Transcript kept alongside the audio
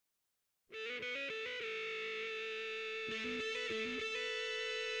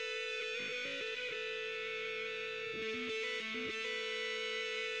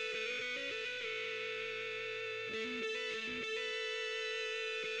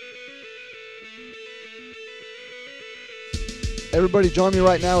Everybody join me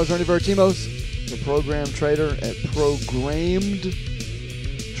right now is Ernie Vertimos, the program trader at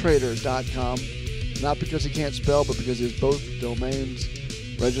programmedtrader.com. Not because he can't spell, but because he has both domains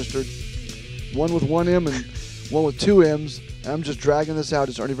registered. One with one M and one with two M's. And I'm just dragging this out.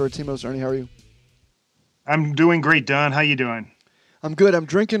 It's Ernie Vertimos. Ernie, how are you? I'm doing great, Don. How you doing? I'm good. I'm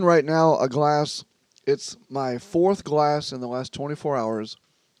drinking right now a glass. It's my fourth glass in the last 24 hours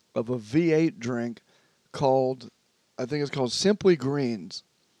of a V8 drink called, I think it's called Simply Greens.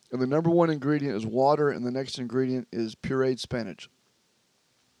 And the number one ingredient is water, and the next ingredient is pureed spinach.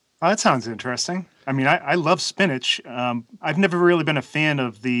 Oh, that sounds interesting. I mean, I love spinach. I've never really been a fan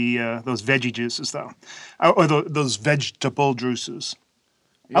of the those veggie juices, though, or those vegetable juices.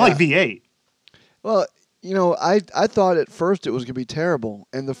 Yeah. I like V8. Well, you know, I thought at first it was going to be terrible,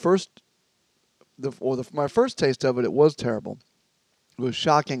 and my first taste of it, it was terrible. It was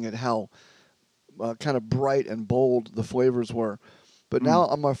shocking at how kind of bright and bold the flavors were. But now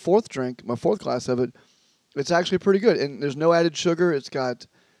on my fourth glass of it, it's actually pretty good. And there's no added sugar. It's got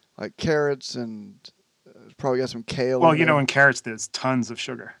like carrots and probably got some kale. Well, you know, in carrots, there's tons of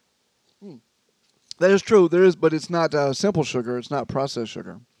sugar. That is true. There is, but it's not simple sugar. It's not processed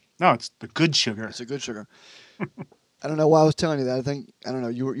sugar. No, it's the good sugar. It's a good sugar. I don't know why I was telling you that. I don't know.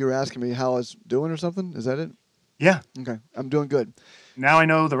 You were asking me how I was doing or something. Is that it? Yeah. Okay. I'm doing good. Now I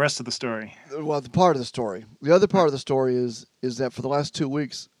know the rest of the story. Well, the part of the story. The other part of the story is that for the last 2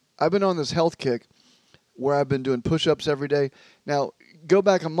 weeks, I've been on this health kick where I've been doing push-ups every day. Now, go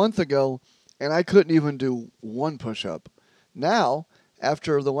back a month ago, and I couldn't even do one push-up. Now,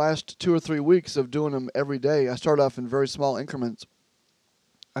 after the last 2 or 3 weeks of doing them every day, I start off in very small increments.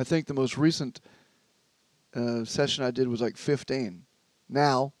 I think the most recent session I did was like 15.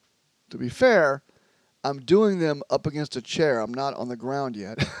 Now, to be fair, I'm doing them up against a chair. I'm not on the ground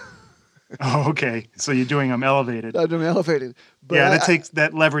yet. Oh, okay. So you're doing them elevated. I'm doing elevated. But yeah,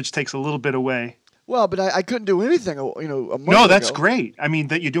 that leverage takes a little bit away. Well, but I couldn't do anything, a month ago. No, that's great. I mean,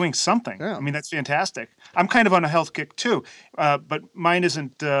 that you're doing something. Yeah. I mean, that's fantastic. I'm kind of on a health kick too, but mine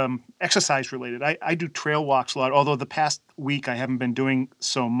isn't exercise related. I do trail walks a lot, although the past week I haven't been doing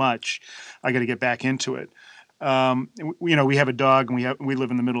so much. I got to get back into it. We have a dog and we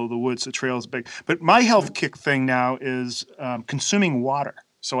live in the middle of the woods. The trail's big. But my health kick thing now is consuming water.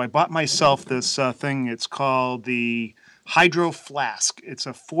 So I bought myself this thing. It's called the Hydro Flask. It's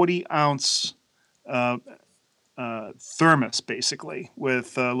a 40-ounce thermos, basically,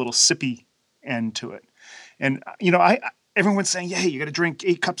 with a little sippy end to it. And, everyone's saying, yeah, you got to drink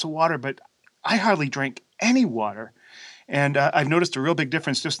 8 cups of water, but I hardly drink any water. And I've noticed a real big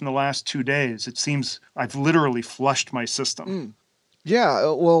difference just in the last 2 days. It seems I've literally flushed my system.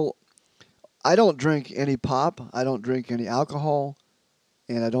 Yeah, well, I don't drink any pop. I don't drink any alcohol.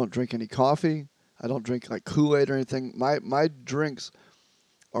 And I don't drink any coffee. I don't drink like Kool-Aid or anything. My drinks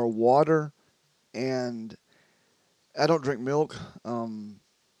are water, and I don't drink milk.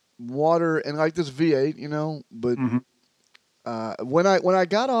 Water and like this V8, But when I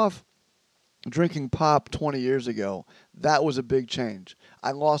got off drinking pop 20 years ago, that was a big change.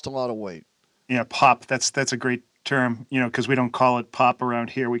 I lost a lot of weight. Yeah, pop. That's a great term, because we don't call it pop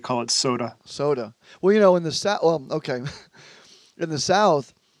around here. We call it soda. Soda. Well, in the South, okay. In the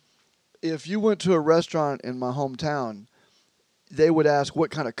South, if you went to a restaurant in my hometown, they would ask, what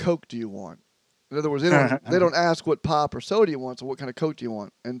kind of Coke do you want? In other words, they don't ask what pop or soda you want, so what kind of Coke do you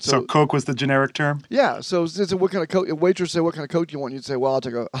want? And so Coke was the generic term? Yeah, so what kind of Coke? A waitress say, what kind of Coke do you want? You'd say, well, I'll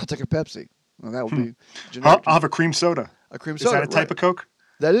take a Pepsi. Well, that would be generic. I'll have a cream soda. A cream soda. Is that a type of Coke?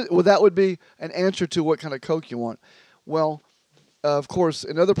 That would be an answer to what kind of Coke you want. Well, of course,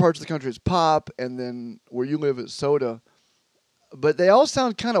 in other parts of the country, it's pop, and then where you live, it's soda. But they all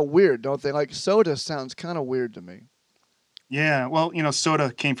sound kind of weird, don't they? Like soda sounds kind of weird to me. Yeah, well,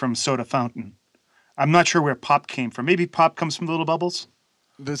 soda came from soda fountain. I'm not sure where pop came from. Maybe pop comes from little bubbles?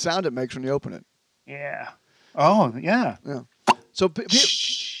 The sound it makes when you open it. Yeah. Oh, yeah. Yeah. So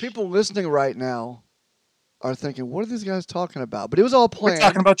people listening right now are thinking, what are these guys talking about? But it was all planned. We're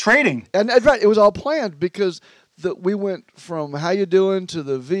talking about trading. And right, it was all planned because we went from how you doing to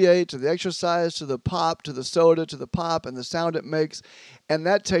the V8 to the exercise to the pop to the soda to the pop and the sound it makes. And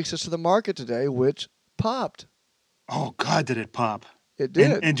that takes us to the market today, which popped. Oh, God, did it pop? It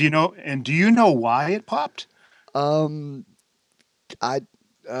did. And do you know why it popped?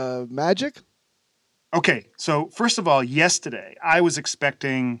 Magic? Okay, so first of all, yesterday I was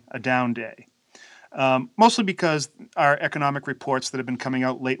expecting a down day. Mostly because our economic reports that have been coming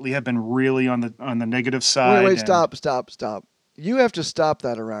out lately have been really on the negative Wait, side. wait, And stop. You have to stop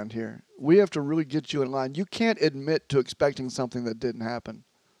that around here. We have to really get you in line. You can't admit to expecting something that didn't happen.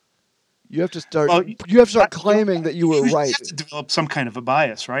 You have to start. well, You have to start you claiming that you were right. have to develop some kind of a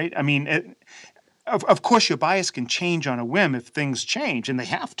bias, right? I mean, of course, your bias can change on a whim if things change, and they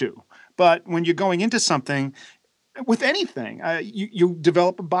have to. But when you're going into something with anything, you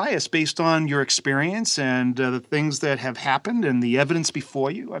develop a bias based on your experience and the things that have happened and the evidence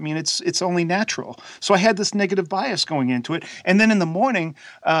before you. I mean, it's only natural. So I had this negative bias going into it, and then in the morning,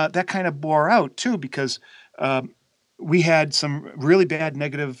 that kind of bore out too because we had some really bad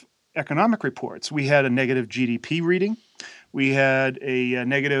negative economic reports. We had a negative GDP reading. We had a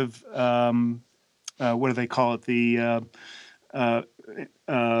negative. What do they call it? The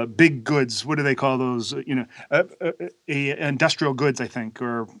uh, big goods. What do they call those? Industrial goods, I think,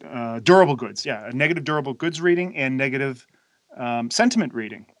 or durable goods. Yeah, a negative durable goods reading and negative sentiment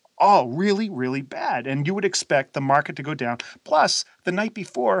reading. All really, really bad. And you would expect the market to go down. Plus, the night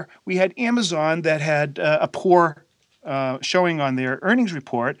before, we had Amazon that had a poor showing on their earnings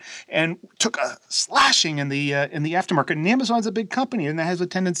report and took a slashing in the aftermarket. And Amazon's a big company and that has a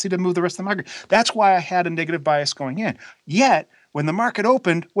tendency to move the rest of the market. That's why I had a negative bias going in. Yet, when the market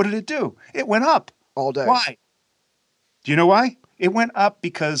opened, what did it do? It went up. All day. Why? Do you know why? It went up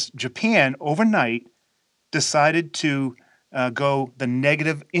because Japan overnight decided to go the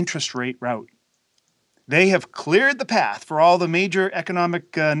negative interest rate route. They have cleared the path for all the major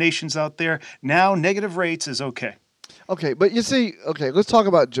economic nations out there. Now, negative rates is okay. Okay, but you see, okay, let's talk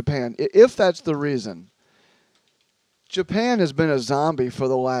about Japan. If that's the reason, Japan has been a zombie for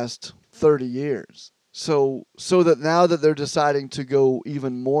the last 30 years. So that now that they're deciding to go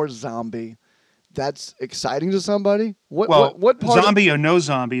even more zombie, that's exciting to somebody? What part zombie or no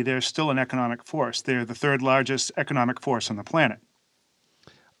zombie, they're still an economic force. They're the third largest economic force on the planet.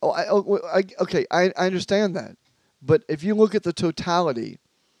 Okay, I understand that. But if you look at the totality,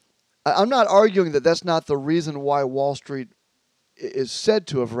 I'm not arguing that that's not the reason why Wall Street is said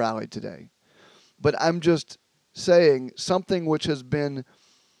to have rallied today. But I'm just saying something which has been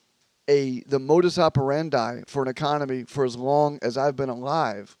the modus operandi for an economy for as long as I've been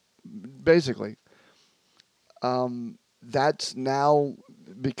alive, basically. That's now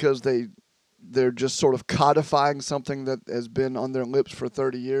because they're just sort of codifying something that has been on their lips for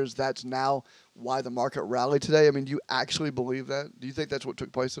 30 years. That's now why the market rallied today. I mean, do you actually believe that? Do you think that's what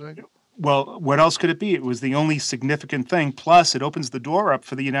took place today? Well, what else could it be? It was the only significant thing. Plus, it opens the door up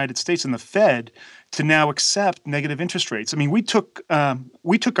for the United States and the Fed to now accept negative interest rates. I mean, we took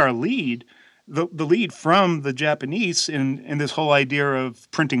our lead, the lead from the Japanese in this whole idea of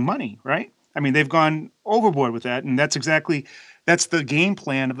printing money, right? I mean, they've gone overboard with that, and that's the game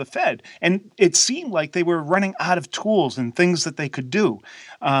plan of the Fed. And it seemed like they were running out of tools and things that they could do.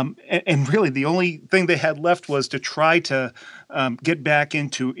 And really, the only thing they had left was to try to get back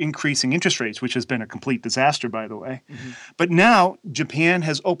into increasing interest rates, which has been a complete disaster, by the way. Mm-hmm. But now Japan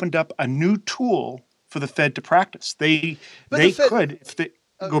has opened up a new tool for the Fed to practice. They could, if they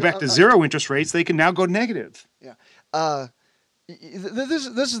go back to zero interest rates, they can now go negative. Yeah.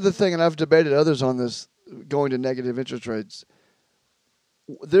 This is the thing, and I've debated others on this, going to negative interest rates.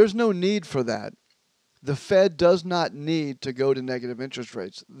 There's no need for that. The Fed does not need to go to negative interest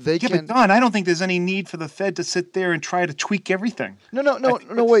rates. But Don, I don't think there's any need for the Fed to sit there and try to tweak everything. No,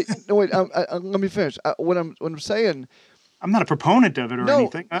 wait. Let me finish. What I'm saying. I'm not a proponent of it or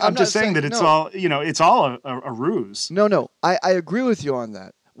anything. I'm just saying that it's all it's all a ruse. No. I agree with you on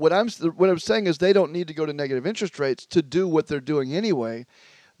that. What I'm saying is they don't need to go to negative interest rates to do what they're doing anyway.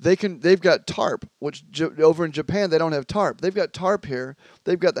 They've got TARP, which over in Japan they don't have TARP. They've got TARP here.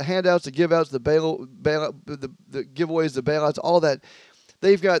 They've got the handouts, the give outs, the the giveaways, the bailouts, all that.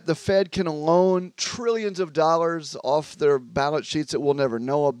 They've got the Fed can loan trillions of dollars off their balance sheets that we'll never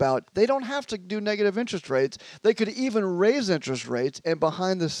know about. They don't have to do negative interest rates. They could even raise interest rates and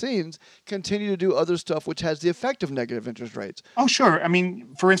behind the scenes continue to do other stuff which has the effect of negative interest rates. Oh, sure. I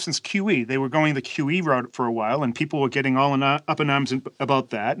mean, for instance, QE. They were going the QE route for a while, and people were getting all up in arms about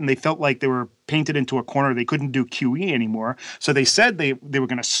that, and they felt like they were painted into a corner. They couldn't do QE anymore. So they said they were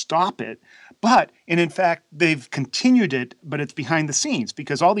going to stop it. But, and in fact, they've continued it, but it's behind the scenes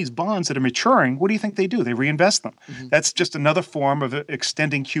because all these bonds that are maturing, what do you think they do? They reinvest them. Mm-hmm. That's just another form of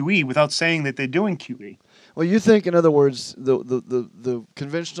extending QE without saying that they're doing QE. Well, you think, in other words, the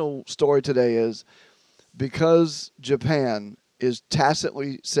conventional story today is because Japan is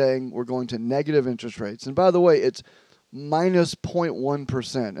tacitly saying we're going to negative interest rates, and by the way, it's minus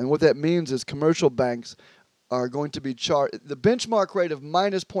 0.1%. And what that means is commercial banks are going to be charged. The benchmark rate of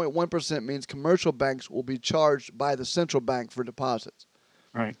minus 0.1% means commercial banks will be charged by the central bank for deposits.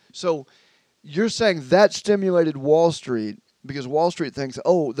 Right. So you're saying that stimulated Wall Street because Wall Street thinks,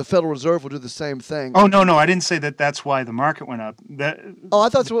 oh, the Federal Reserve will do the same thing. Oh, no, I didn't say that that's why the market went up. I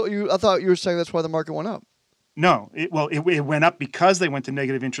thought you were saying that's why the market went up. No, it went up because they went to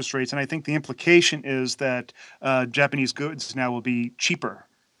negative interest rates, and I think the implication is that Japanese goods now will be cheaper.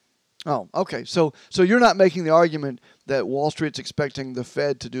 Oh, okay. So you're not making the argument that Wall Street's expecting the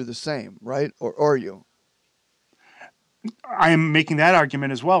Fed to do the same, right? Or are you? I am making that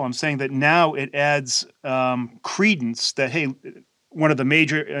argument as well. I'm saying that now it adds credence that, hey, one of the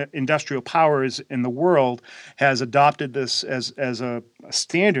major industrial powers in the world has adopted this as a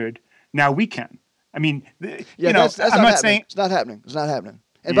standard. Now we can. I mean, that's I'm not saying it's not happening. It's not happening.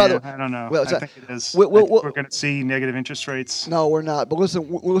 And yeah, by the way, I don't know. Well, I think it is. we're going to see negative interest rates. No, we're not. But listen,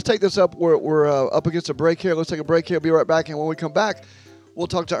 let's take this up. We're up against a break here. Let's take a break here. Be right back. And when we come back, we'll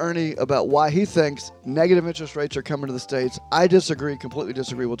talk to Ernie about why he thinks negative interest rates are coming to the States. I disagree, completely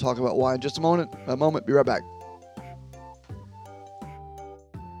disagree. We'll talk about why in just a moment. Be right back.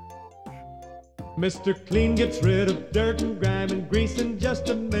 Mr. Clean gets rid of dirt and grime and grease in just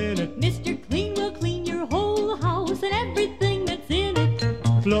a minute. Mr. Clean will clean your whole house and everything that's in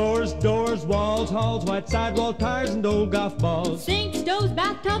it. Floors, doors, walls, halls, white sidewall tires and old golf balls. Sinks, stoves,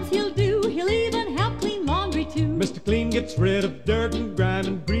 bathtubs he'll do. He'll even help clean laundry too. Mr. Clean gets rid of dirt and grime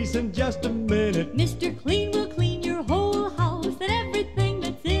and grease in just a minute. Mr. Clean will clean your whole house and everything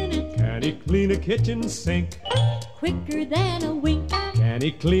that's in it. Can he clean a kitchen sink? Quicker than a wink. Can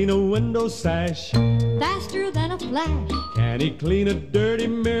he clean a window sash? Faster than a flash. Can he clean a dirty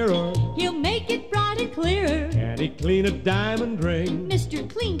mirror? He'll make it bright and clearer. Can he clean a diamond ring? Mr.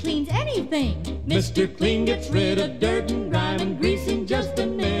 Clean cleans anything. Mr. Clean gets rid of dirt and grime and grease in just a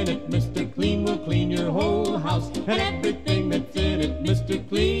minute. Mr. Clean will clean your whole house and everything that's in it. Mr.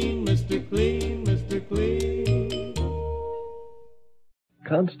 Clean, Mr. Clean, Mr. Clean.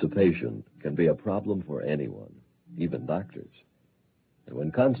 Constipation can be a problem for anyone, even doctors. And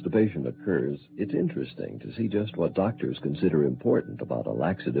when constipation occurs, it's interesting to see just what doctors consider important about a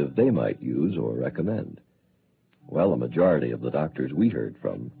laxative they might use or recommend. Well, a majority of the doctors we heard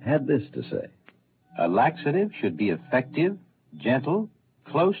from had this to say. A laxative should be effective, gentle,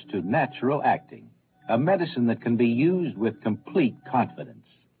 close to natural acting. A medicine that can be used with complete confidence.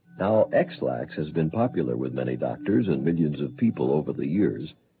 Now, X-Lax has been popular with many doctors and millions of people over the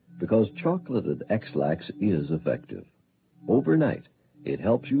years because chocolated X-Lax is effective. Overnight, it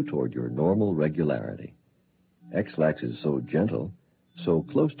helps you toward your normal regularity. X-Lax is so gentle, so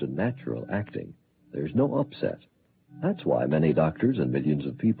close to natural acting, there's no upset. That's why many doctors and millions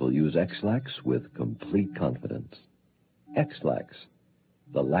of people use X-Lax with complete confidence. X-Lax,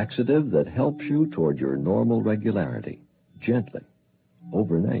 the laxative that helps you toward your normal regularity, gently,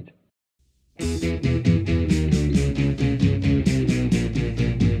 overnight.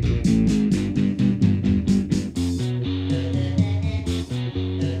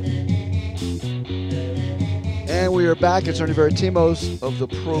 And we are back. It's Ernie Veritimos of the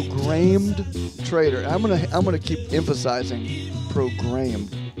Programmed Trader. I'm gonna keep emphasizing programmed.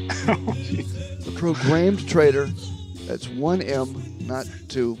 The Programmed Trader. That's 1 M, not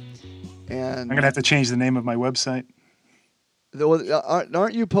 2. And I'm going to have to change the name of my website.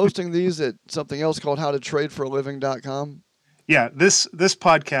 Aren't you posting these at something else called howtotradeforaliving.com? Yeah, this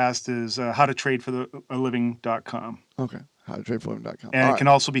podcast is howtotradeforaliving.com. Okay, howtotradeforaliving.com. And it can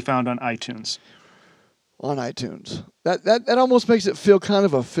also be found on iTunes. On iTunes. That almost makes it feel kind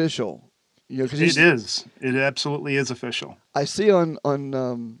of official. It is. It absolutely is official. I see on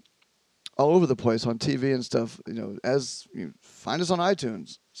all over the place on TV and stuff, find us on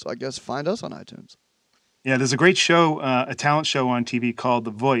iTunes. So I guess find us on iTunes. Yeah, there's a great show, a talent show on TV called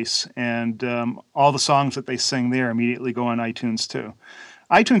The Voice, and all the songs that they sing there immediately go on iTunes too.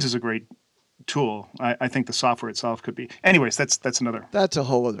 iTunes is a great tool. I think the software itself could be. Anyways, that's another. That's a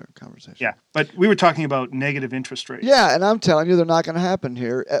whole other conversation. Yeah, but we were talking about negative interest rates. Yeah, and I'm telling you, they're not going to happen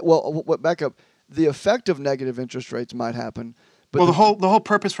here. Well, back up. The effect of negative interest rates might happen. But the whole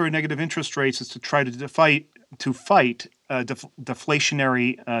purpose for negative interest rates is to try to fight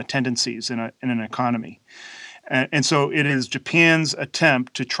deflationary tendencies in an economy, and so it is Japan's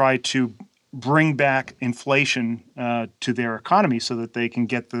attempt to try to bring back inflation to their economy so that they can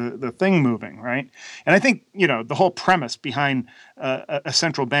get the thing moving, right? And I think the whole premise behind a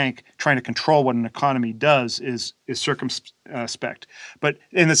central bank trying to control what an economy does is circumspect. But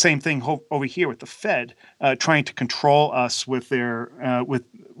in the same thing over here with the Fed trying to control us with their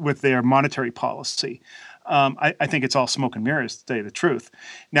monetary policy, I think it's all smoke and mirrors, to tell you the truth.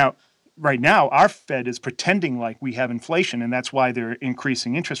 Now, right now, our Fed is pretending like we have inflation, and that's why they're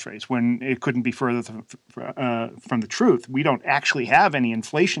increasing interest rates when it couldn't be further from the truth. We don't actually have any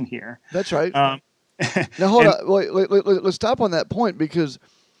inflation here. That's right. Um, Now hold and- on. Wait, let's stop on that point because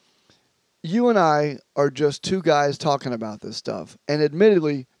you and I are just two guys talking about this stuff. And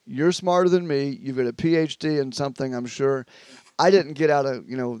admittedly, you're smarter than me. You've got a PhD in something, I'm sure. I didn't get out of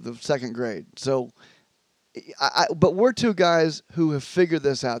the second grade, so. But we're two guys who have figured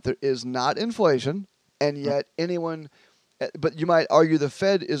this out. There is not inflation, and yet anyone. But you might argue the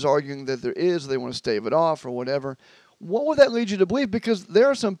Fed is arguing that there is. They want to stave it off or whatever. What would that lead you to believe? Because there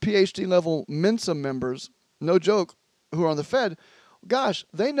are some PhD level Mensa members, no joke, who are on the Fed. Gosh,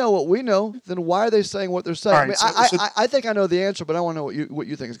 they know what we know. Then why are they saying what they're saying? All right, I think I know the answer, but I want to know what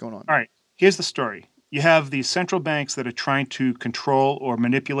you think is going on. All right, here's the story. You have these central banks that are trying to control or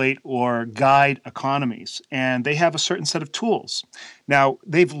manipulate or guide economies, and they have a certain set of tools. Now,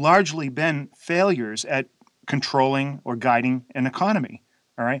 they've largely been failures at controlling or guiding an economy,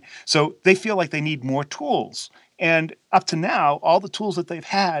 all right? So they feel like they need more tools. And up to now, all the tools that they've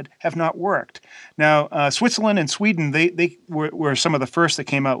had have not worked. Now, Switzerland and Sweden, they were some of the first that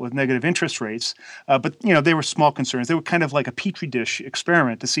came out with negative interest rates, but they were small concerns. They were kind of like a petri dish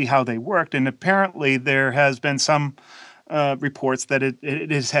experiment to see how they worked. And apparently, there has been some reports that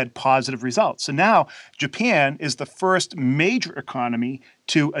it has had positive results. So now, Japan is the first major economy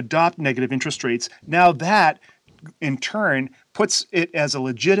to adopt negative interest rates. Now that in turn puts it as it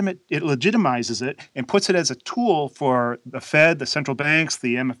legitimizes it and puts it as a tool for the Fed, the central banks,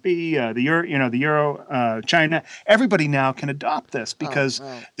 the MFB, the Euro, China. Everybody now can adopt this because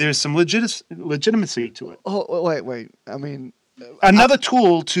there's some legitimacy to it. Oh, wait. I mean, another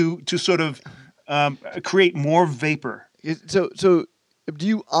tool to sort of create more vapor. So do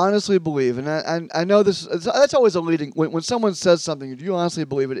you honestly believe, and I know that's always a leading, when someone says something, do you honestly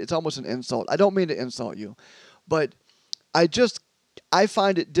believe it? It's almost an insult. I don't mean to insult you, but I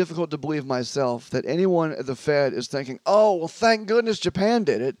find it difficult to believe myself that anyone at the Fed is thinking, oh, well, thank goodness Japan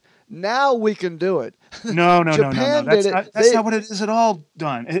did it. Now we can do it. No. Japan That's, did not, it. that's not what it is at all,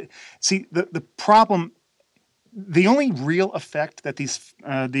 Don. See, the problem, the only real effect that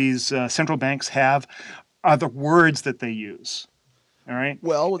these central banks have are the words that they use. All right.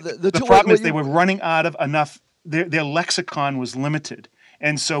 Well, the problem is they were running out of enough. Their lexicon was limited,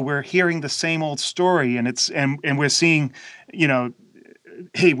 and so we're hearing the same old story, and we're seeing,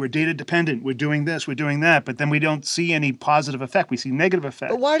 hey, we're data dependent. We're doing this. We're doing that, but then we don't see any positive effect. We see negative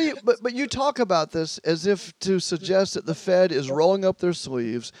effect. But why do you? But you talk about this as if to suggest that the Fed is rolling up their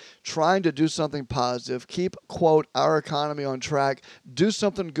sleeves, trying to do something positive, keep quote our economy on track, do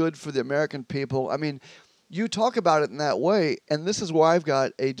something good for the American people. I mean. You talk about it in that way, and this is where I've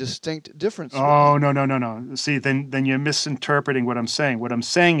got a distinct difference. Oh, no. See, then you're misinterpreting what I'm saying. What I'm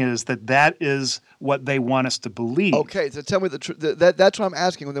saying is that is what they want us to believe. Okay, so tell me the truth. That's what I'm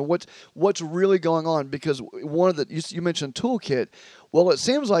asking. Then what's really going on? Because one of you mentioned toolkit. Well, it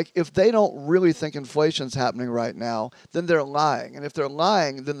seems like if they don't really think inflation's happening right now, then they're lying. And if they're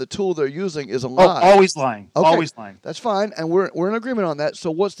lying, then the tool they're using is a lie. Always lying. Okay, always lying. That's fine, and we're in agreement on that.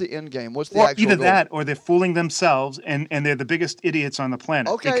 So what's the end game? What's the actual either goal? that or they're fooling themselves and they're the biggest idiots on the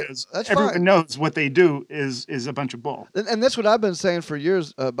planet. Okay, because that's everyone fine. knows what they do is a bunch of bull. And that's what I've been saying for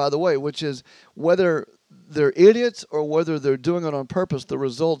years, by the way, which is whether they're idiots or whether they're doing it on purpose, the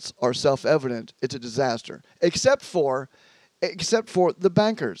results are self-evident. It's a disaster, except for the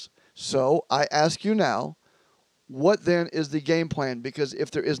bankers. So I ask you now, what then is the game plan? Because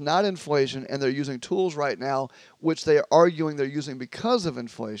if there is not inflation and they're using tools right now, which they are arguing they're using because of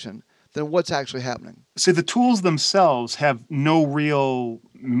inflation, then what's actually happening? See, the tools themselves have no real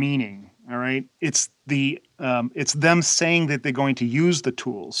meaning. All right, it's them saying that they're going to use the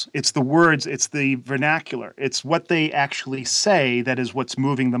tools. It's the words. It's the vernacular. It's what they actually say that is what's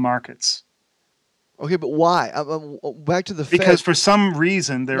moving the markets. Okay, but why? Back to the Fed. Because for some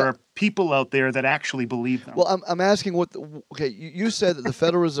reason there are people out there that actually believe them. Well, I'm asking you said that the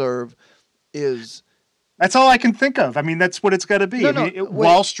Federal Reserve is. That's all I can think of. I mean, that's what it's got to be.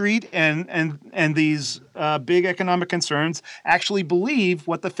 Wall Street and these big economic concerns actually believe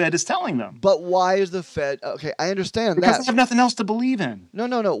what the Fed is telling them. But why is the Fed? Okay, I understand because that. They have nothing else to believe in.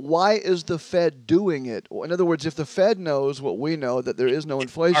 No. Why is the Fed doing it? In other words, if the Fed knows what we know, that there is no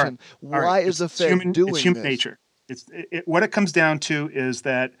inflation, why is the Fed doing this? It's human nature. What it comes down to is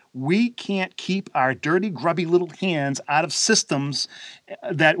that we can't keep our dirty, grubby little hands out of systems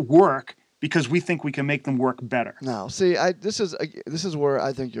that work because we think we can make them work better. No, see, this is where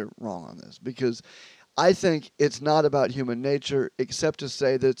I think you're wrong on this, because I think it's not about human nature, except to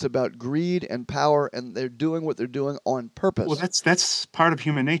say that it's about greed and power, and they're doing what they're doing on purpose. Well, that's part of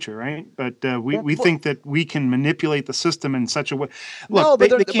human nature, right? But we Well, think that we can manipulate the system in such a way. no, Look,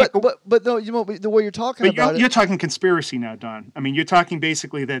 but they can't go. but no, you know, the way you're talking But about you're it. talking conspiracy now, Don. I mean, you're talking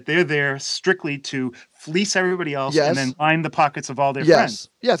basically that they're there strictly to fleece everybody else Yes. and then line the pockets of all their friends.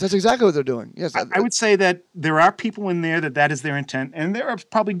 Yes, that's exactly what they're doing. Yes, I would say that there are people in there that is their intent, and there are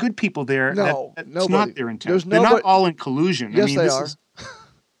probably good people there No, that's nobody. not their intent. There's They're nobody- not all in collusion. Yes, I mean, they this are. is-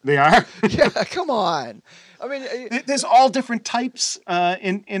 they are. yeah, come on. I mean, There's all different types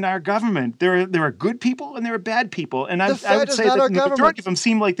in our government. There are good people and there are bad people, and I Fed would is say not that our the government. majority of them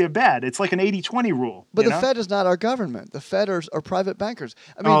seem like they're bad. It's like an 80-20 rule. but you the know? Fed is not our government. The Fed are private bankers.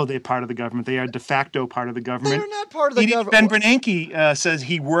 I mean, Oh, they're part of the government. They are de facto part of the government. they're not part of the Ben government. Bernanke says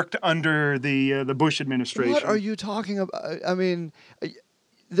he worked under the Bush administration. What are you talking about? I mean,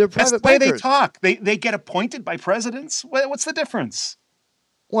 they're That's private the way bankers. they talk. They get appointed by presidents. What's the difference?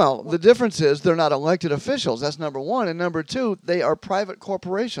 Well, the difference is they're not elected officials. That's number one. And number two, they are private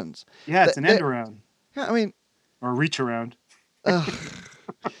corporations. Yeah, it's They- an they- end around Yeah, I mean, or a reach around.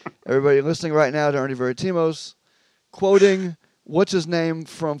 everybody listening right now to Ernie Veritimos quoting what's his name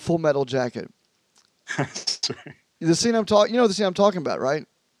from Full Metal Jacket. Sorry. The scene I'm talking, the scene I'm talking about, right?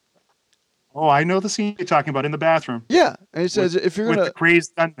 Oh, I know the scene you're talking about in the bathroom. Yeah, and he says if you're with gonna, the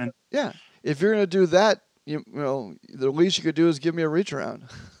crazed gunman. yeah, if you're gonna do that, you know, the least you could do is give me a reach around.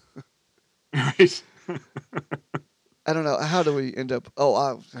 Right. I don't know. How do we end up?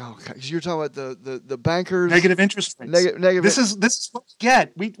 Oh, God, you're talking about the bankers. Negative interest rates. Negative. This is what we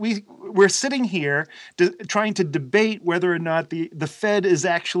get. We're sitting here trying to debate whether or not the Fed is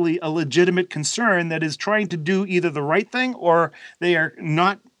actually a legitimate concern that is trying to do either the right thing or they are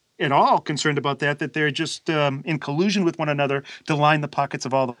not at all concerned about that they're just in collusion with one another to line the pockets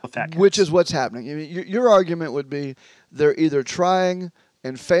of all the fat cats. Which is what's happening. I mean, your argument would be they're either trying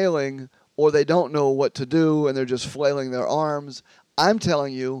and failing, or they don't know what to do and they're just flailing their arms. I'm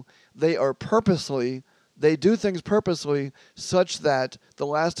telling you, they do things purposely such that the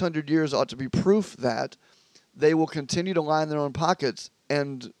last 100 years ought to be proof that they will continue to line their own pockets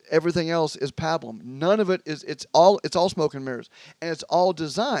and everything else is pablum. None of it is, it's all smoke and mirrors. And it's all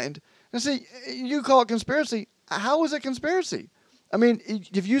designed. And see, you call it conspiracy. How is it conspiracy? I mean,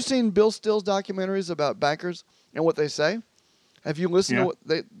 have you seen Bill Still's documentaries about bankers and what they say? Have you listened to what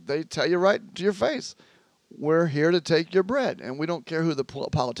they tell you right to your face? We're here to take your bread, and we don't care who the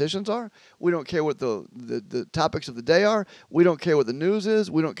politicians are. We don't care what the topics of the day are. We don't care what the news is.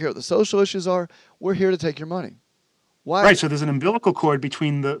 We don't care what the social issues are. We're here to take your money. Why? Right, so there's an umbilical cord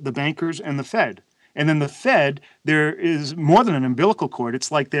between the bankers and the Fed. And then the Fed, there is more than an umbilical cord.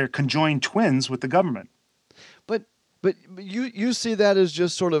 It's like they're conjoined twins with the government. But you see that as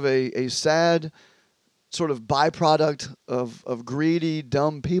just sort of a sad sort of byproduct of greedy,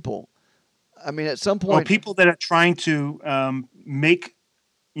 dumb people. I mean, at some point... Well, people that are trying to make,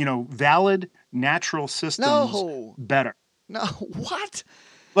 valid natural systems better. No, what?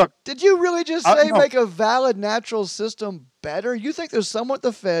 Look, did you really just say no. make a valid natural system better? You think there's someone at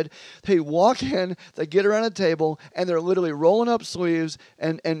the Fed, they walk in, they get around a table, and they're literally rolling up sleeves,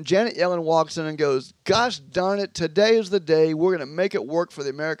 and Janet Yellen walks in and goes, gosh darn it, today is the day. We're going to make it work for the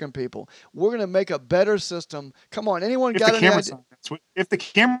American people. We're going to make a better system. Come on, anyone got any idea? If the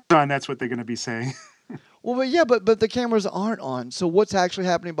camera's on, that's what they're going to be saying. Well, but the cameras aren't on. So what's actually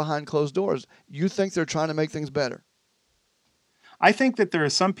happening behind closed doors? You think they're trying to make things better? I think that there are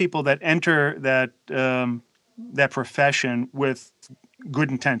some people that enter that profession with good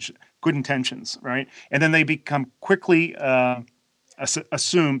intentions, right? And then they become quickly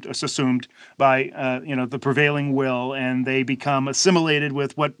assumed by the prevailing will, and they become assimilated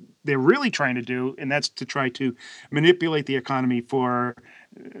with what they're really trying to do, and that's to try to manipulate the economy for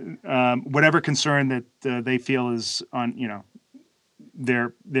whatever concern that they feel is on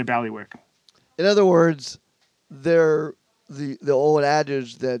their ballywick. In other words, they're the old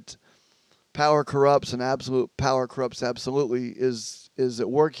adage that power corrupts and absolute power corrupts absolutely is at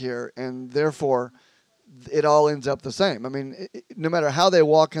work here, and therefore it all ends up the same. I mean, no matter how they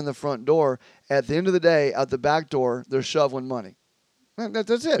walk in the front door, at the end of the day, out the back door, they're shoveling money.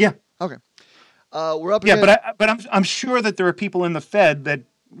 That's it. Yeah. Okay. We're up. Yeah, against, but I'm sure that there are people in the Fed that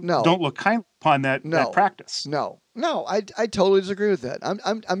don't look kindly upon that practice. No, I totally disagree with that.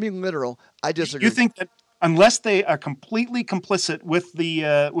 I'm being literal. I disagree. You think that unless they are completely complicit with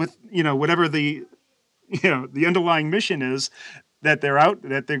the whatever the the underlying mission is, that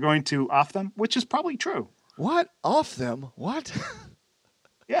they're going to off them, which is probably true. What? Off them? What?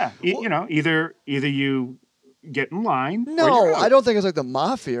 Yeah, either you get in line. or No, you're I out. don't think it's like the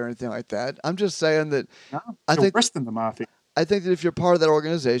mafia or anything like that. I'm just saying that No, I they're think worse than the mafia. I think that if you're part of that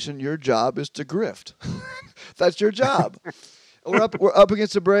organization, your job is to grift. That's your job. We're up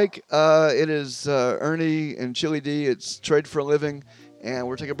against a break. It is Ernie and Chili D. It's Trade for a Living, and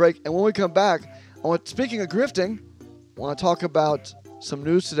we're taking a break. And when we come back, speaking of grifting, I want to talk about some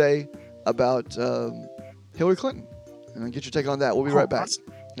news today about Hillary Clinton, and I'll get your take on that. We'll be right back. Awesome.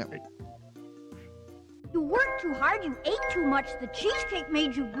 Yeah. You worked too hard, you ate too much, the cheesecake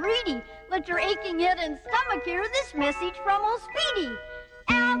made you greedy. Let your aching head and stomach hear this message from old Speedy.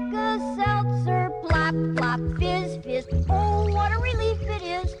 Alka-Seltzer, plop, plop, fizz, fizz, oh, what a relief it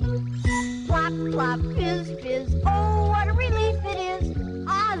is. Plop, plop, fizz, fizz, oh, what a relief it is.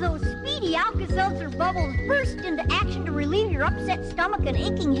 Ah, those Speedy Alka-Seltzer bubbles burst into action to relieve your upset stomach and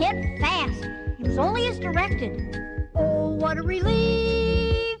aching head fast. Use only as directed. Oh, what a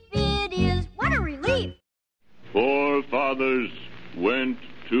relief it is. What a relief. Forefathers went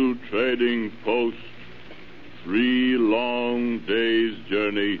to trading post, 3 long days'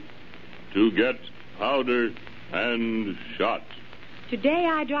 journey to get powder and shot. Today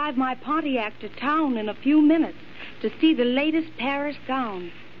I drive my Pontiac to town in a few minutes to see the latest Paris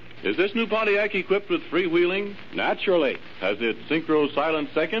gown. Is this new Pontiac equipped with freewheeling? Naturally. Has it synchro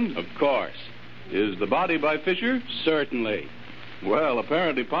silent second? Of course. Is the body by Fisher? Certainly. Well,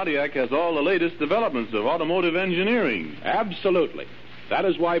 apparently Pontiac has all the latest developments of automotive engineering. Absolutely. That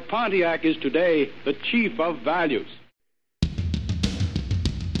is why Pontiac is today the chief of values.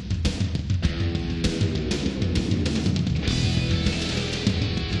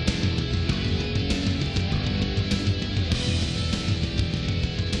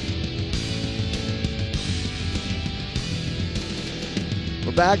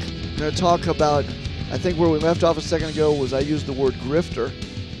 We're back. We're going to talk about, I think where we left off a second ago was I used the word grifter.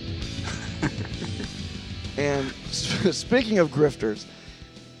 And speaking of grifters,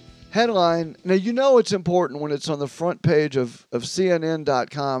 headline, now you know it's important when it's on the front page of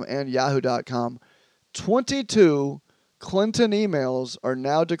CNN.com and Yahoo.com. 22 Clinton emails are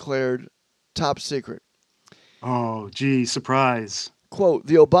now declared top secret. Oh, gee, surprise. Quote,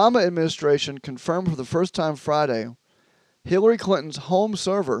 the Obama administration confirmed for the first time Friday Hillary Clinton's home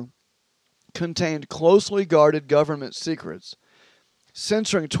server contained closely guarded government secrets,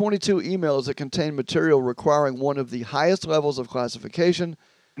 censoring 22 emails that contained material requiring one of the highest levels of classification.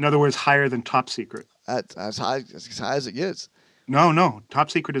 In other words, higher than top secret. As high as it gets. No.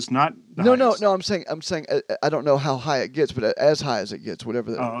 Top secret is not the No. highest. I'm saying I don't know how high it gets, but as high as it gets,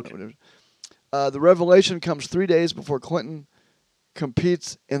 whatever. Okay. Whatever. The revelation comes 3 days before Clinton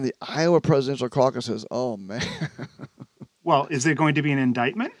competes in the Iowa presidential caucuses. Oh, man. Well, is there going to be an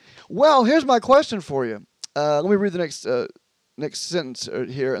indictment? Well, here's my question for you. Let me read the next sentence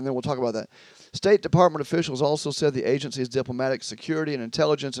here, and then we'll talk about that. State Department officials also said the agency's diplomatic, security, and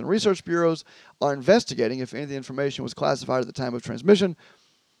intelligence and research bureaus are investigating if any of the information was classified at the time of transmission,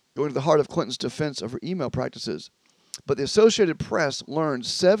 going to the heart of Clinton's defense of her email practices. But the Associated Press learned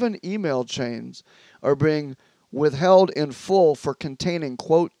 7 email chains are being withheld in full for containing,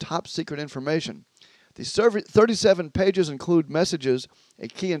 quote, top secret information. The 37 pages include messages a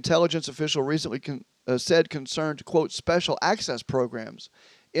key intelligence official recently said concerned, quote, special access programs,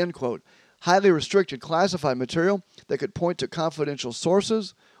 end quote, highly restricted classified material that could point to confidential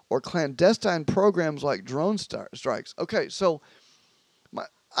sources or clandestine programs like drone strikes. Okay, so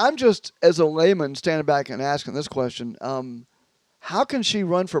I'm just, as a layman, standing back and asking this question, how can she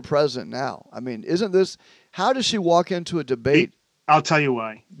run for president now? I mean, how does she walk into a debate? I'll tell you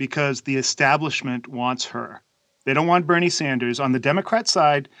why. Because the establishment wants her. They don't want Bernie Sanders. On the Democrat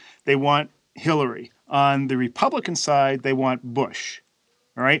side, they want Hillary. On the Republican side, they want Bush.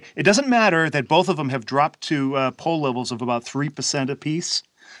 All right? It doesn't matter that both of them have dropped to poll levels of about 3% apiece.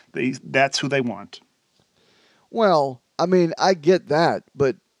 That's who they want. Well, I mean, I get that,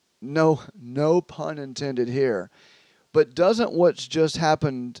 but no pun intended here. But doesn't what's just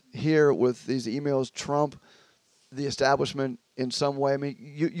happened here with these emails trump the establishment in some way? I mean,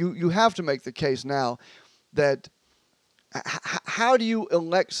 you have to make the case now that how do you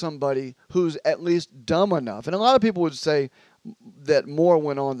elect somebody who's at least dumb enough? And a lot of people would say that more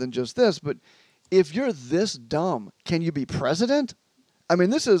went on than just this, but if you're this dumb, can you be president? I mean,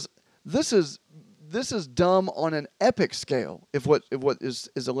 this is dumb on an epic scale if what is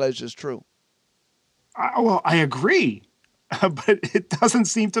alleged is true. Well, I agree, but it doesn't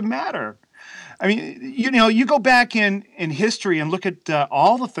seem to matter. I mean, you go back in history and look at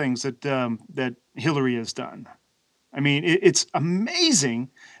all the things that Hillary has done. I mean, it's amazing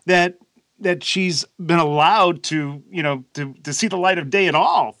that that she's been allowed to, to see the light of day at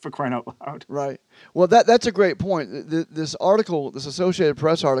all, for crying out loud. Right. Well, that's a great point. This article, this Associated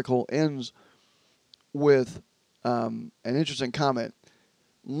Press article, ends with an interesting comment.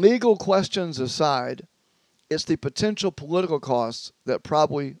 Legal questions aside, it's the potential political costs that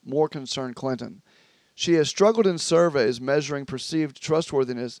probably more concern Clinton. She has struggled in surveys measuring perceived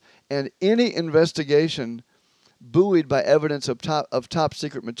trustworthiness, and any investigation buoyed by evidence of top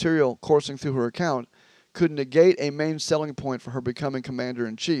secret material coursing through her account could negate a main selling point for her becoming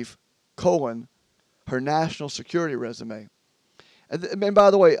commander-in-chief, her national security resume. And by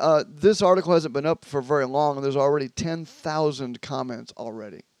the way, this article hasn't been up for very long, and there's already 10,000 comments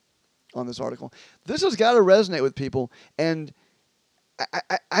already on this article. This has got to resonate with people, and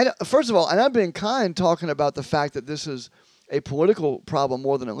I first of all, and I'm being kind talking about the fact that this is a political problem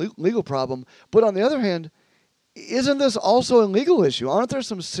more than a legal problem, but on the other hand, isn't this also a legal issue? Aren't there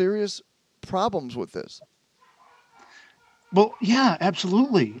some serious problems with this? Well, yeah,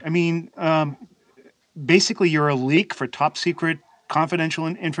 absolutely. I mean, basically, you're a leak for top secret confidential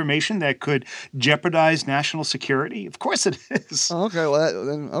information that could jeopardize national security. Of course it is. Okay, well,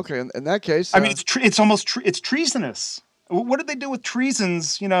 in that case, I mean, it's almost it's treasonous. What did they do with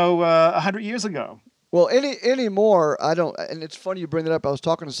treasons, 100 years ago? Well, anymore, I don't. And it's funny you bring that up. I was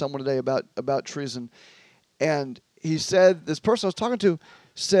talking to someone today about treason, and he said, this person I was talking to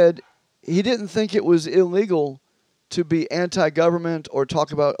said he didn't think it was illegal to be anti-government or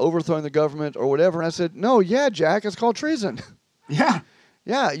talk about overthrowing the government or whatever. And I said, no, yeah, Jack, it's called treason. Yeah.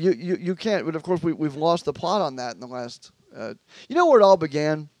 Yeah, you can't. But of course, we've lost the plot on that in the last. You know where it all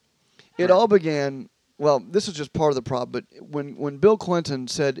began? It all began. Well, this is just part of the problem. But when Bill Clinton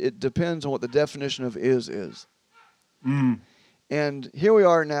said it depends on what the definition of is. And here we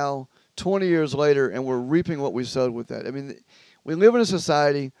are now, 20 years later, and we're reaping what we sowed with that. I mean, we live in a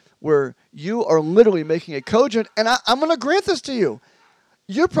society where you are literally making a cogent, and I'm going to grant this to you.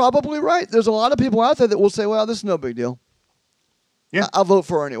 You're probably right. There's a lot of people out there that will say, well, this is no big deal. Yeah, I'll vote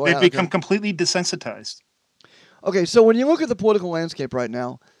for her anyway. They've become completely desensitized. Okay, so when you look at the political landscape right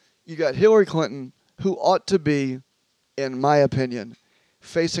now, you got Hillary Clinton, who ought to be, in my opinion,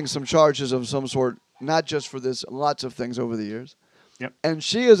 facing some charges of some sort, not just for this, lots of things over the years. Yep. And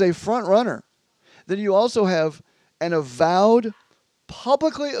she is a front runner. Then you also have an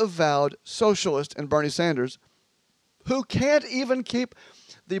publicly avowed socialist in Bernie Sanders, who can't even keep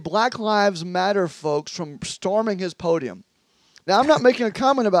the Black Lives Matter folks from storming his podium. Now, I'm not making a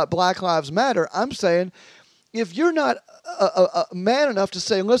comment about Black Lives Matter. I'm saying if you're not a man enough to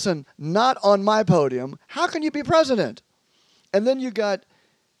say, listen, not on my podium, how can you be president? And then you got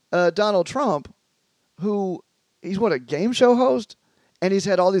Donald Trump, who he's a game show host? And he's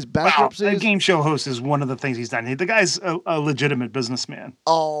had all these bankruptcies. Wow, a game show host is one of the things he's done. The guy's a legitimate businessman.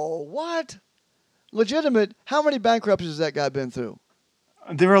 Oh, what? Legitimate? How many bankruptcies has that guy been through?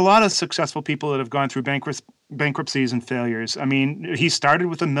 There are a lot of successful people that have gone through bankruptcies and failures. I mean, he started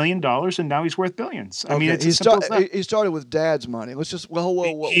with $1 million, and now he's worth billions. I mean, it's as simple as that. He started with Dad's money. Let's just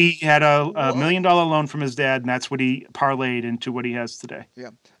whoa. He had a $1 million loan from his dad, and that's what he parlayed into what he has today. Yeah,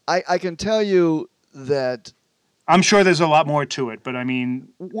 I can tell you that. I'm sure there's a lot more to it, but I mean...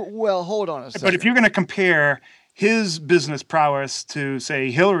 Well, hold on a second. But if you're going to compare his business prowess to,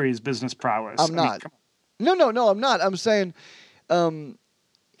 say, Hillary's business prowess... I'm not. No, I'm not. I'm saying, can't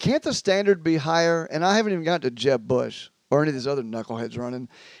the standard be higher? And I haven't even gotten to Jeb Bush or any of these other knuckleheads running.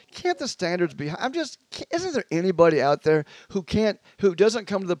 Can't the standards be higher? Isn't there anybody out there who doesn't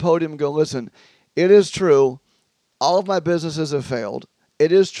come to the podium and go, listen, it is true, all of my businesses have failed.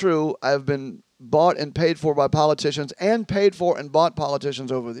 It is true, I've been bought and paid for by politicians and paid for and bought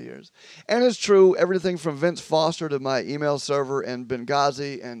politicians over the years. And it's true, everything from Vince Foster to my email server and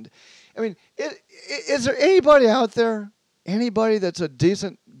Benghazi. And I mean, is there anybody out there, anybody that's a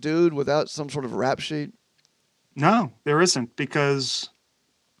decent dude without some sort of rap sheet? No, there isn't, because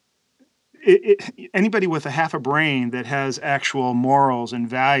anybody with a half a brain that has actual morals and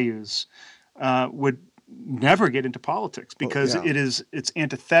values would never get into politics, because it's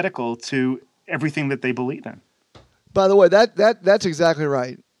antithetical to everything that they believe in. By the way, that's exactly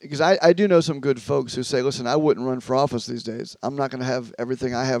right. Because I do know some good folks who say, listen, I wouldn't run for office these days. I'm not going to have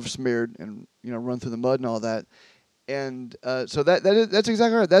everything I have smeared and run through the mud and all that. And so that's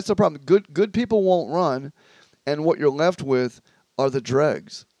exactly right. That's the problem. Good people won't run, and what you're left with are the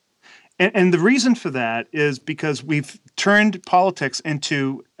dregs. And the reason for that is because we've turned politics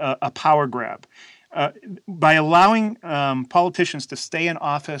into a power grab. By allowing politicians to stay in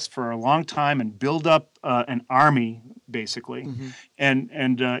office for a long time and build up an army, basically,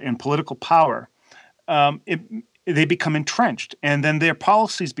 and political power, they become entrenched, and then their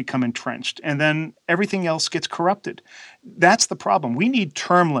policies become entrenched, and then everything else gets corrupted. That's the problem. We need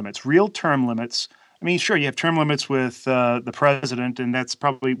term limits, real term limits. I mean, sure, you have term limits with the president, and that's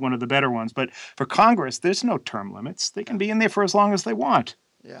probably one of the better ones. But for Congress, there's no term limits. They can be in there for as long as they want.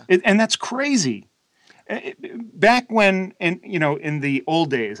 Yeah. And that's crazy. Back when, in the old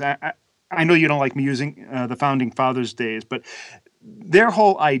days, I know you don't like me using the Founding Fathers' days, but their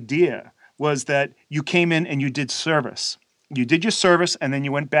whole idea was that you came in and you did service. You did your service, and then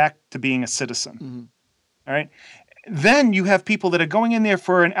you went back to being a citizen. Mm-hmm. All right? Then you have people that are going in there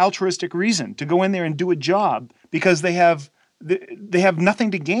for an altruistic reason, to go in there and do a job because they have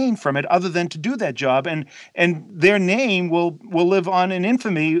nothing to gain from it other than to do that job, and their name will live on in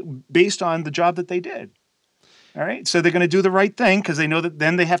infamy based on the job that they did. All right? So they're going to do the right thing because they know that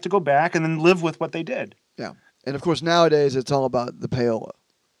then they have to go back and then live with what they did. Yeah. And, of course, nowadays it's all about the payola.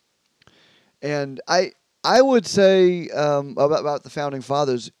 And I would say about the Founding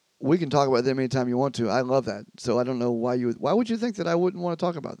Fathers, we can talk about them anytime you want to. I love that. So I don't know why would you think that I wouldn't want to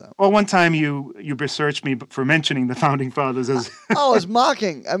talk about that? Well, one time you researched me for mentioning the Founding Fathers as... Oh, it's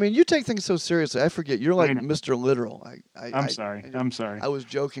mocking. I mean, you take things so seriously. I forget. You're like Mr. Literal. I'm sorry. I was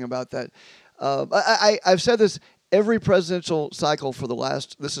joking about that. I've said this every presidential cycle for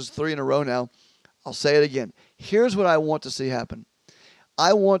this is 3 in a row now. I'll say it again. Here's what I want to see happen.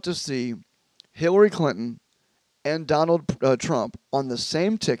 I want to see Hillary Clinton and Donald Trump on the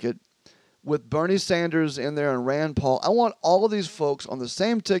same ticket with Bernie Sanders in there and Rand Paul. I want all of these folks on the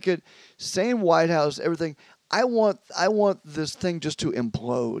same ticket, same White House, everything. I want this thing just to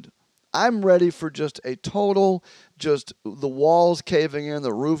implode. I'm ready for just a total, just the walls caving in,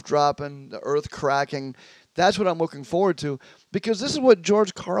 the roof dropping, the earth cracking. That's what I'm looking forward to, because this is what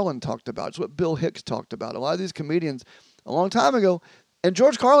George Carlin talked about. It's what Bill Hicks talked about. A lot of these comedians a long time ago. And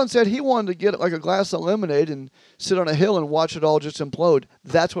George Carlin said he wanted to get like a glass of lemonade and sit on a hill and watch it all just implode.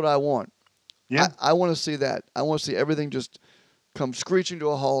 That's what I want. Yeah. I want to see that. I want to see everything just come screeching to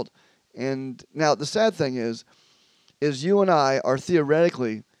a halt. And now the sad thing is you and I are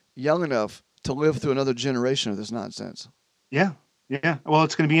theoretically young enough to live through another generation of this nonsense. Yeah. Well,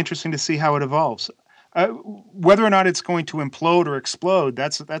 it's going to be interesting to see how it evolves. Whether or not it's going to implode or explode,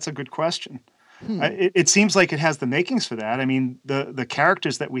 that's a good question. It seems like it has the makings for that. I mean, the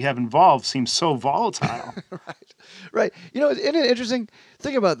characters that we have involved seem so volatile. Right. Isn't it interesting?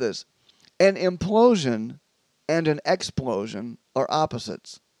 Think about this. An implosion and an explosion are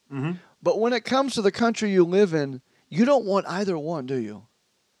opposites. Mm-hmm. But when it comes to the country you live in, you don't want either one, do you?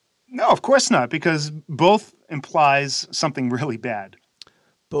 No, of course not, because both implies something really bad.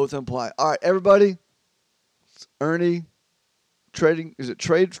 Both imply. All right, everybody. It's Ernie. Is it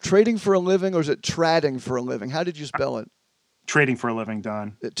trading for a living, or is it tradding for a living? How did you spell it? Trading for a living,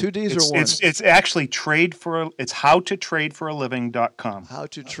 Don. 2 D's or one? It's actually it's howtotradeforaliving.com. How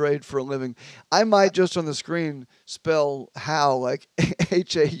to trade for a living. I might just on the screen spell how, like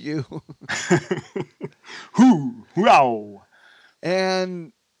H-A-U. Wow.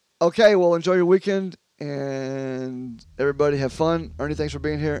 And okay, well, enjoy your weekend, and everybody have fun. Ernie, thanks for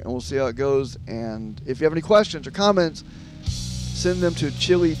being here, and we'll see how it goes. And if you have any questions or comments, send them to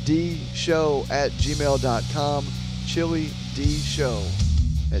chilidshow@gmail.com.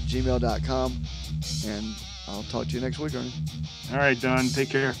 chilidshow@gmail.com. And I'll talk to you next week, Ernie. All right, Don. Take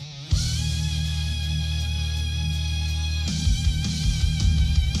care.